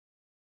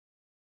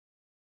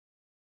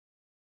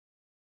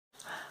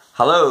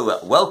Hello,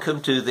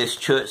 welcome to this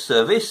church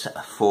service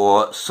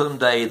for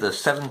Sunday the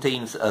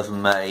 17th of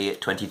May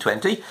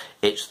 2020.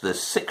 It's the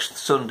 6th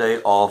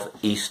Sunday of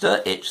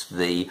Easter. It's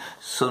the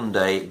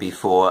Sunday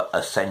before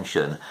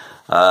Ascension.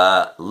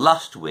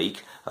 Last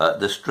week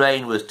the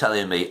strain was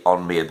telling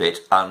on me a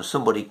bit, and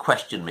somebody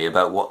questioned me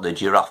about what the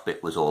giraffe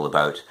bit was all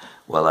about.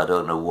 Well, I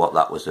don't know what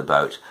that was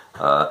about,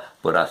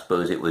 but I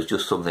suppose it was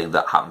just something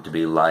that happened to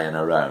be lying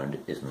around.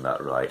 Isn't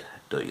that right,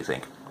 don't you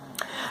think?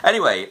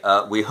 Anyway,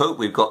 we hope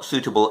we've got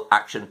suitable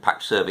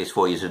action-packed service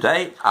for you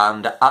today,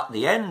 and at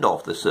the end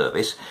of the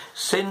service,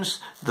 since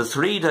the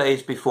 3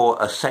 days before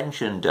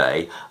Ascension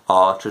Day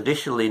are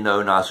traditionally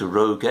known as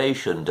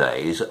Rogation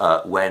Days,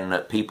 when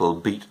people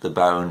beat the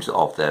bounds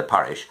of their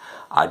parish,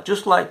 I'd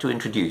just like to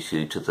introduce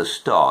you to the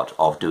start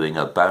of doing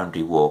a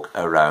boundary walk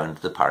around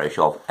the parish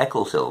of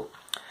Eccleshill.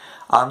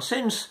 And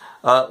since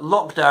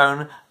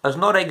lockdown has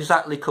not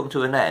exactly come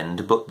to an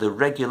end, but the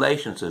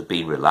regulations have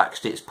been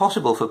relaxed, it's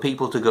possible for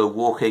people to go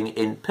walking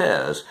in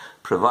pairs,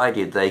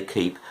 provided they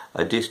keep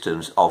a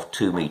distance of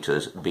 2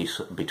 metres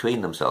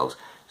between themselves.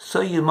 So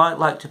you might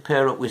like to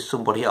pair up with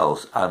somebody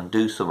else and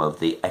do some of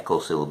the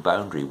Eccleshill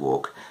boundary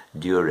walk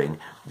during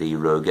the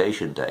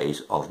Rogation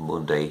Days of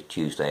Monday,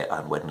 Tuesday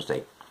and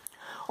Wednesday.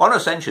 On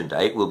Ascension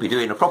Day we'll be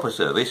doing a proper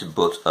service,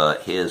 but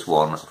here's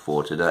one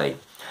for today.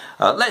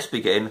 Let's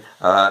begin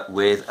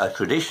with a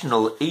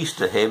traditional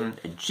Easter hymn,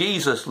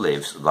 Jesus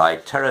Lives, Thy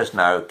Terrors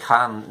Now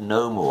Can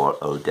No More,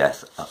 O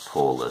Death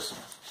Appall Us.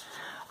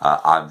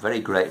 I'm very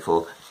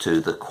grateful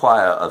to the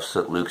choir of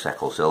St Luke's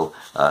Eccleshill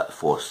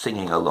for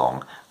singing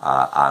along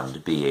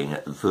and being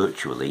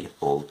virtually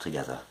all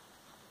together.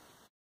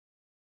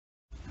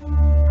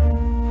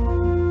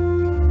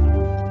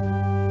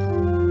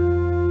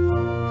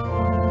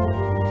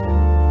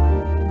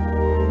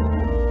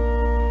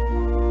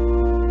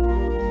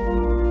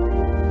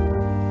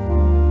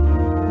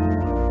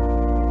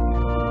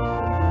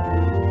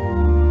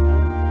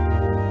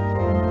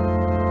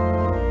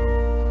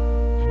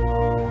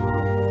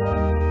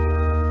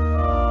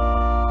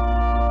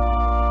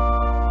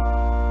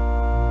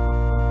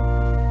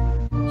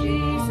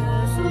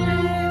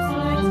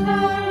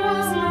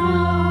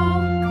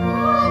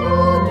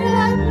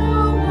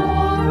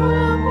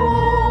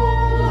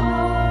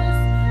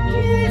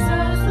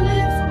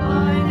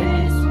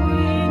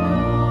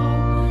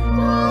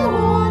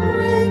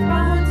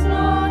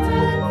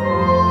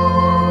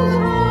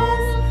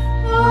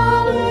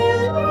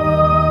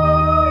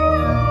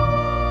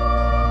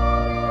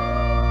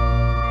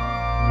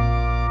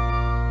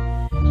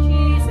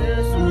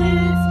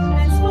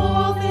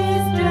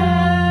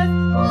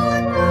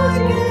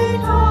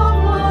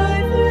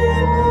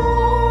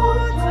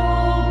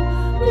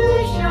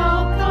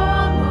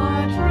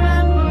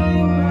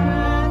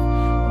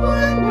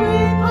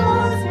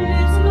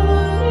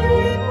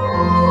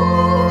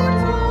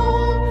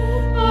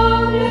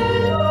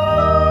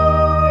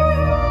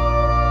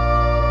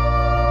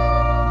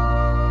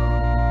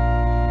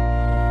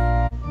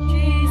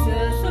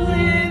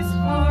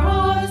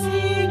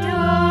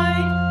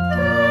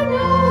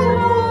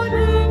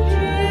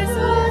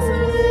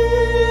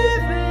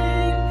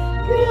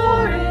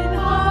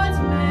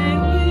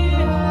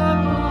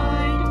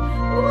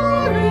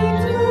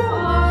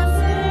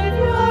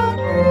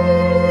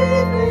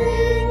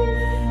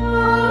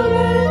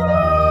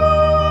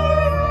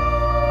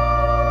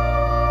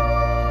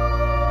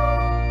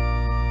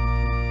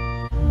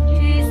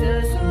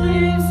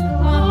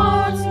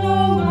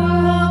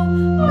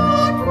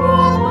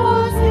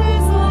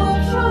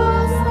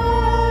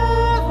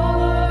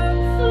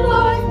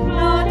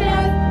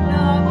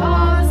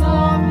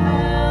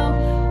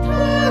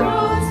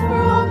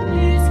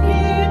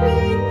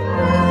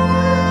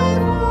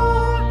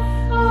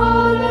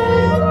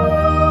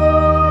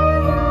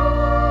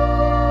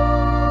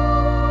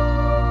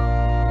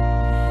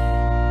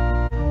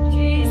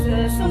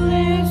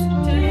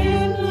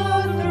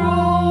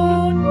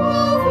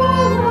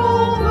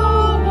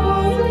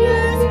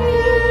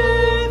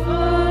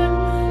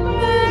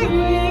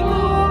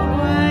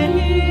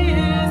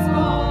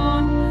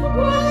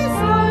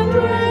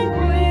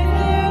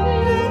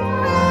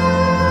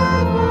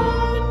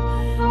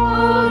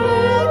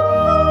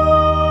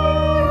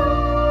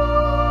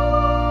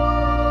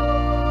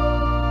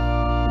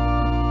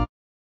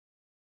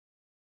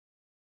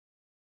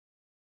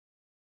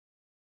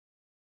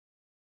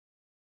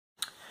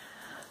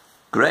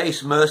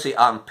 Grace, mercy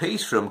and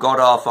peace from God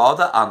our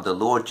Father and the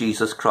Lord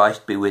Jesus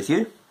Christ be with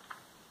you.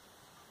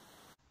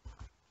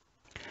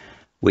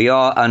 We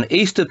are an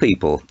Easter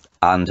people,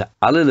 and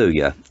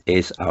Alleluia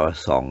is our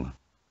song.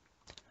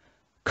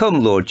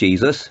 Come, Lord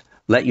Jesus,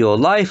 let your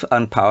life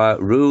and power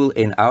rule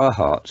in our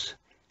hearts.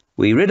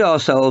 We rid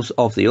ourselves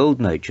of the old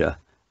nature,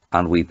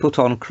 and we put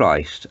on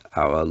Christ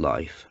our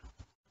life.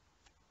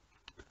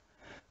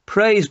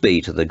 Praise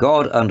be to the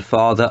God and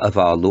Father of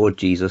our Lord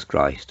Jesus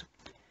Christ.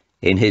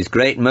 In his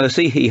great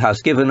mercy he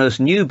has given us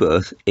new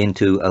birth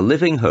into a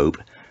living hope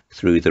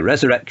through the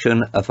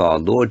resurrection of our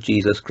Lord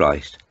Jesus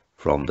Christ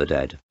from the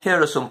dead.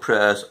 Here are some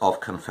prayers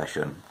of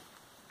confession.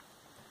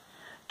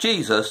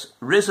 Jesus,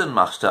 risen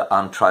Master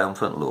and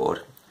triumphant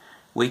Lord,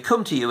 we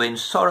come to you in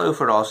sorrow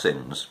for our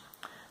sins.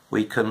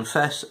 We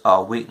confess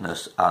our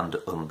weakness and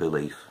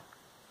unbelief.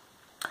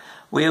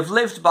 We have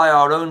lived by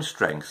our own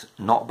strength,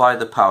 not by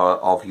the power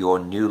of your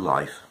new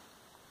life.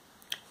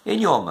 In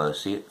your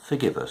mercy,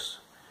 forgive us.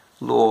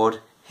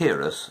 Lord,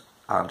 hear us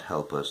and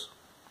help us.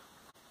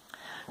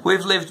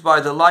 We've lived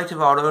by the light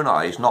of our own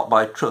eyes, not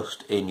by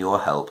trust in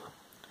your help.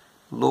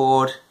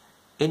 Lord,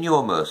 in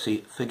your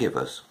mercy, forgive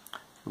us.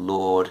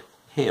 Lord,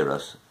 hear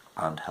us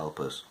and help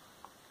us.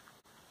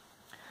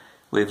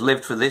 We've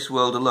lived for this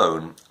world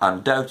alone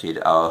and doubted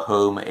our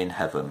home in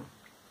heaven.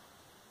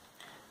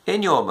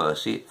 In your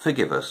mercy,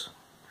 forgive us.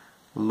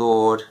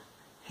 Lord,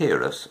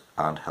 hear us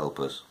and help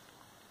us.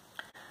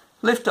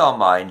 Lift our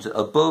minds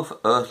above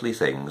earthly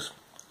things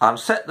and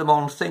set them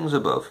on things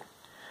above.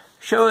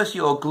 Show us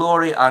your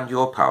glory and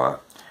your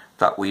power,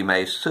 that we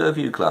may serve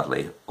you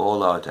gladly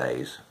all our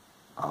days.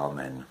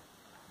 Amen.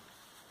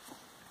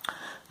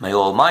 May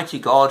Almighty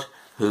God,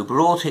 who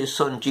brought his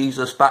Son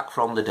Jesus back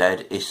from the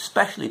dead,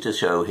 especially to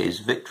show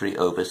his victory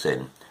over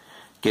sin,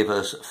 give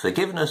us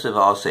forgiveness of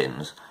our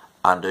sins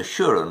and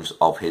assurance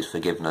of his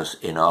forgiveness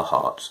in our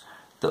hearts,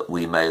 that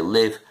we may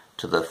live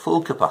to the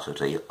full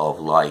capacity of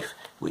life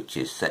which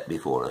is set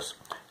before us,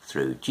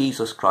 through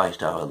Jesus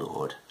Christ our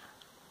Lord.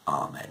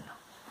 Amen.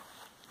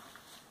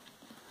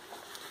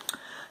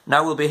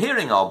 Now we'll be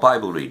hearing our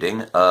Bible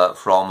reading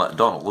from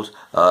Donald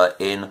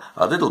in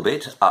a little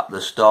bit at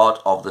the start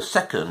of the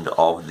second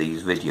of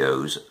these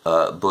videos,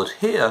 but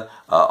here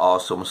are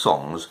some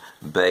songs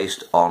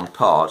based on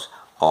part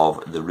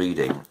of the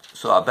reading.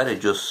 So I better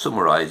just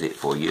summarise it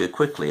for you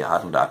quickly,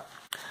 hadn't I?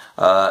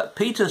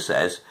 Peter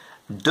says,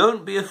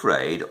 don't be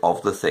afraid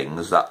of the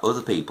things that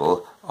other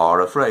people are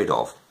afraid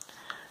of.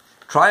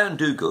 Try and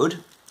do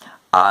good,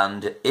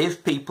 and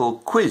if people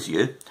quiz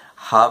you,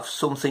 have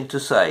something to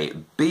say.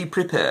 Be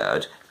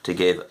prepared to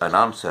give an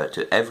answer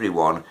to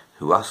everyone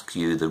who asks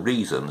you the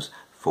reasons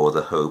for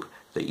the hope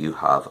that you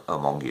have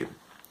among you.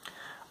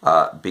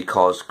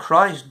 Because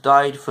Christ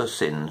died for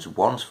sins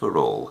once for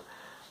all,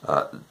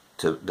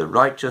 to the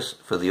righteous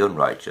for the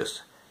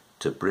unrighteous,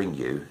 to bring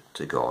you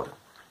to God.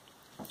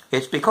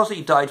 It's because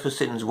he died for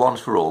sins once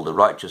for all, the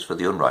righteous for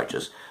the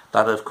unrighteous,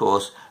 that of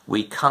course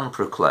we can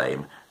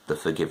proclaim the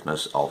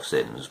forgiveness of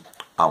sins,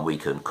 and we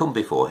can come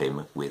before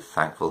him with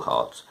thankful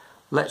hearts.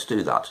 Let's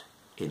do that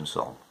in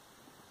song.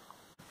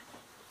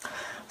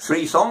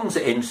 3 songs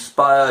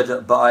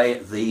inspired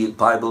by the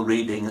Bible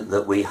reading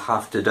that we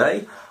have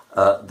today.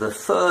 The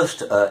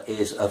first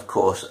is, of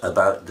course,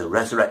 about the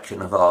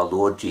resurrection of our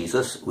Lord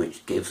Jesus,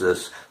 which gives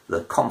us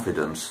the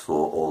confidence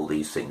for all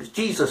these things.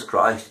 Jesus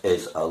Christ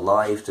is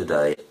alive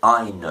today,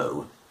 I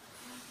know.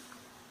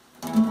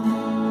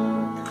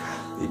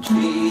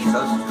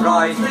 Jesus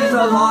Christ is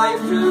alive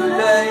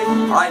today,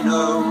 I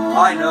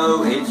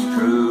know it's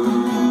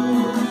true.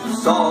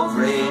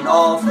 Sovereign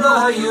of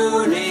the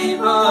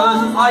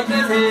universe, I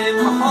give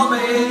him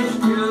homage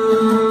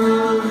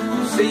due.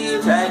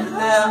 Seated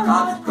there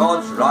at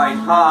God's right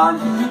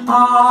hand,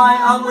 I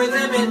am with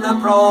him in the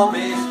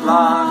promised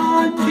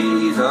land.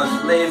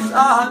 Jesus lives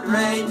and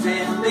reigns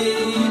in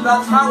me,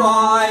 that's how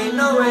I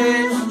know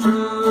it's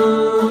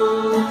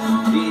true.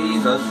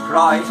 Jesus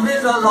Christ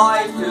is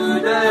alive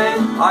today,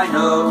 I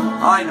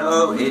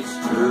know it's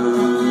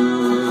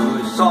true.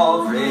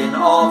 Sovereign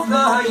of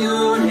the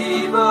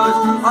universe,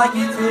 I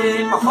give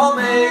him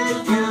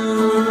homage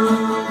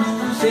due.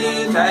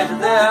 Seated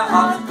there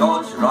at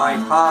God's right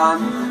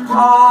hand,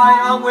 I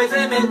am with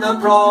him in the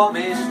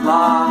promised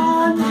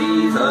land.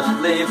 Jesus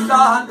lives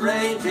and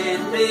reigns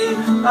in me,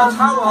 that's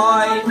how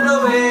I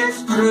know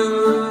it's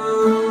true.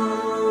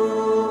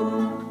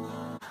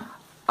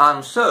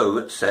 And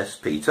so, says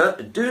Peter,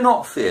 do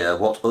not fear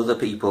what other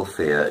people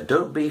fear.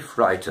 Don't be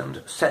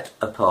frightened. Set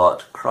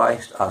apart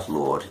Christ as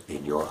Lord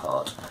in your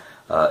heart.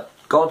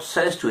 God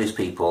says to his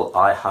people,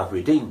 I have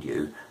redeemed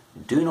you.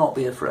 Do not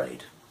be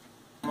afraid.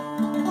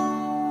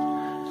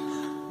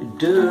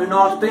 Do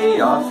not be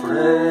afraid,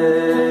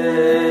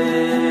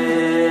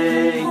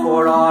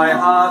 for I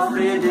have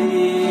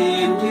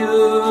redeemed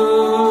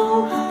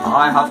you.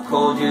 I have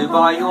called you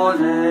by your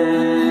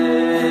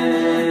name.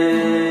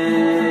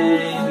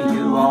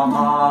 You are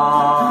mine.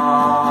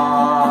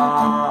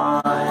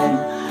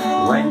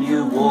 When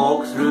you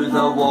walk through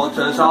the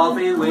waters, I'll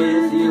be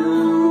with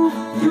you.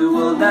 You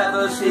will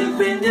never sink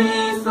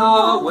beneath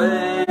the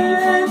waves.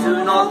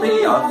 Do not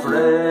be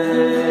afraid,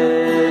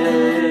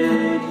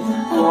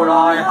 for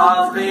I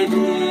have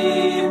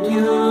redeemed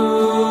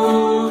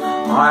you.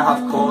 I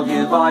have called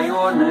you by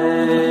your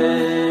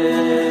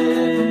name.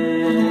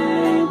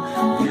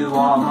 You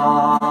are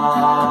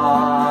mine.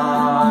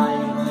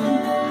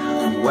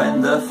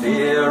 When the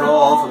fear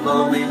of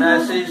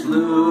loneliness is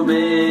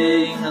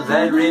looming,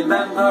 then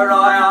remember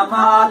I am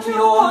at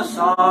your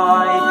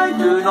side.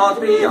 Do not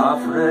be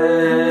afraid,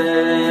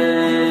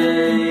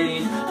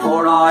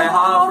 for I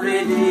have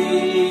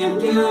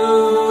redeemed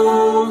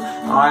you.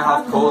 I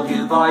have called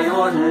you by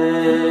your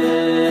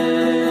name.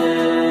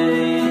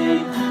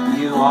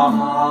 You are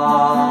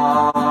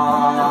mine.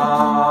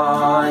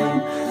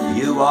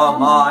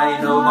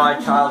 my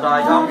child,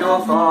 I am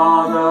your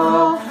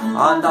father,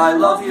 and I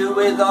love you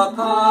with a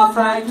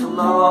perfect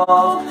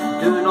love.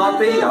 Do not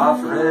be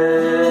afraid,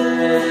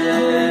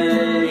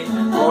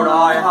 for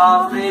I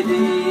have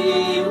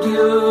redeemed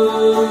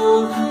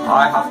you.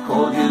 I have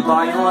called you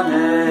by your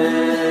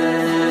name.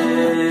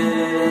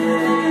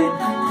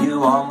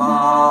 You are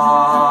mine.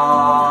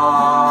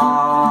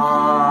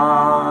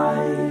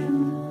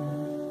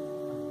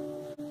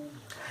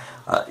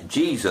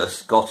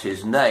 Jesus got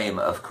his name,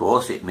 of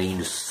course. It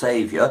means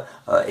Saviour.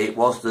 It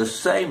was the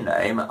same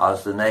name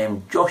as the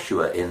name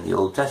Joshua in the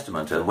Old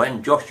Testament. And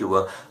when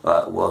Joshua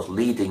was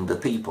leading the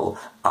people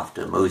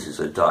after Moses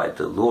had died,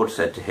 the Lord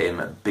said to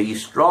him, "Be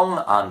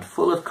strong and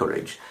full of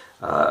courage,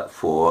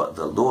 for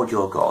the Lord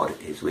your God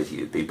is with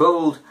you. Be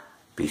bold,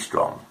 be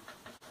strong."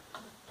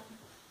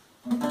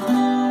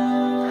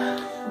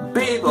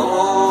 Be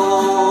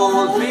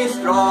bold, be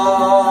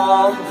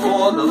strong,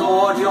 for the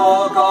Lord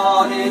your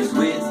God is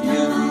with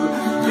you.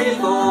 Be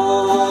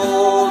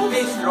bold,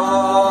 be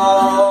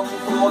strong,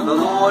 for the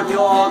Lord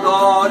your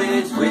God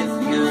is with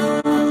you.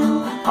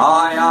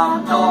 I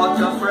am not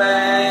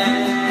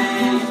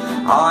afraid,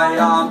 I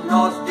am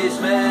not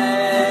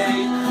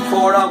dismayed,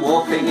 for I'm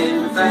walking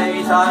in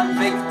faith and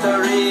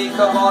victory.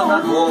 Come on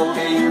and walk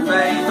in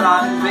faith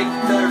and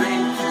victory,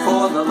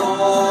 for the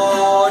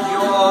Lord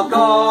your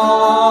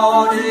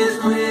God is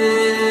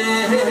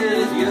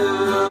with you.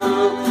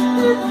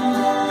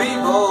 Be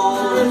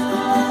bold,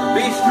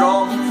 be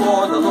strong,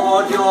 for the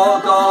Lord your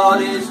God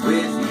is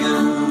with you.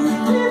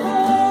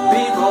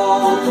 Be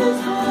bold,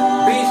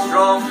 be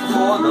strong,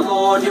 for the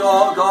Lord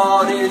your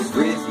God is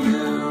with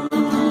you.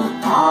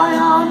 I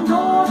am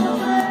not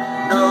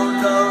afraid. No,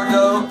 no,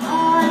 no.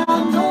 I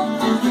am not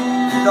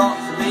afraid. Not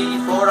me,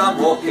 for I'm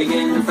walking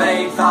in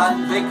faith and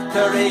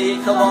victory.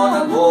 Come on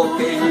and walk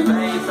in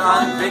faith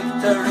and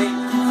victory,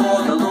 for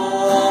the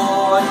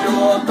Lord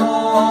your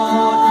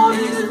God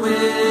is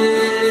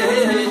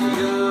with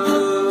you.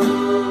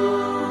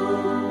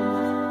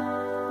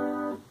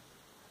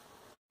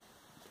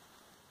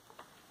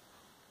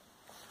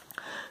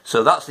 So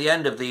that's the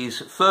end of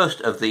these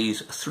first of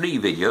these 3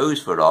 videos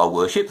for our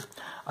worship.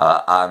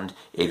 And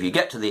if you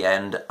get to the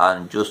end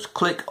and just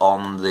click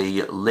on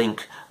the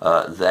link,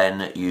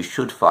 then you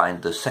should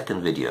find the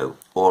second video.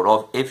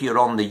 Or if you're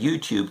on the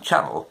YouTube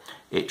channel,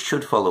 it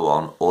should follow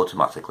on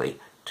automatically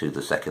to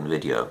the second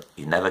video.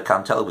 You never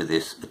can tell with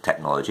this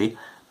technology,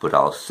 but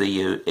I'll see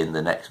you in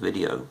the next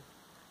video.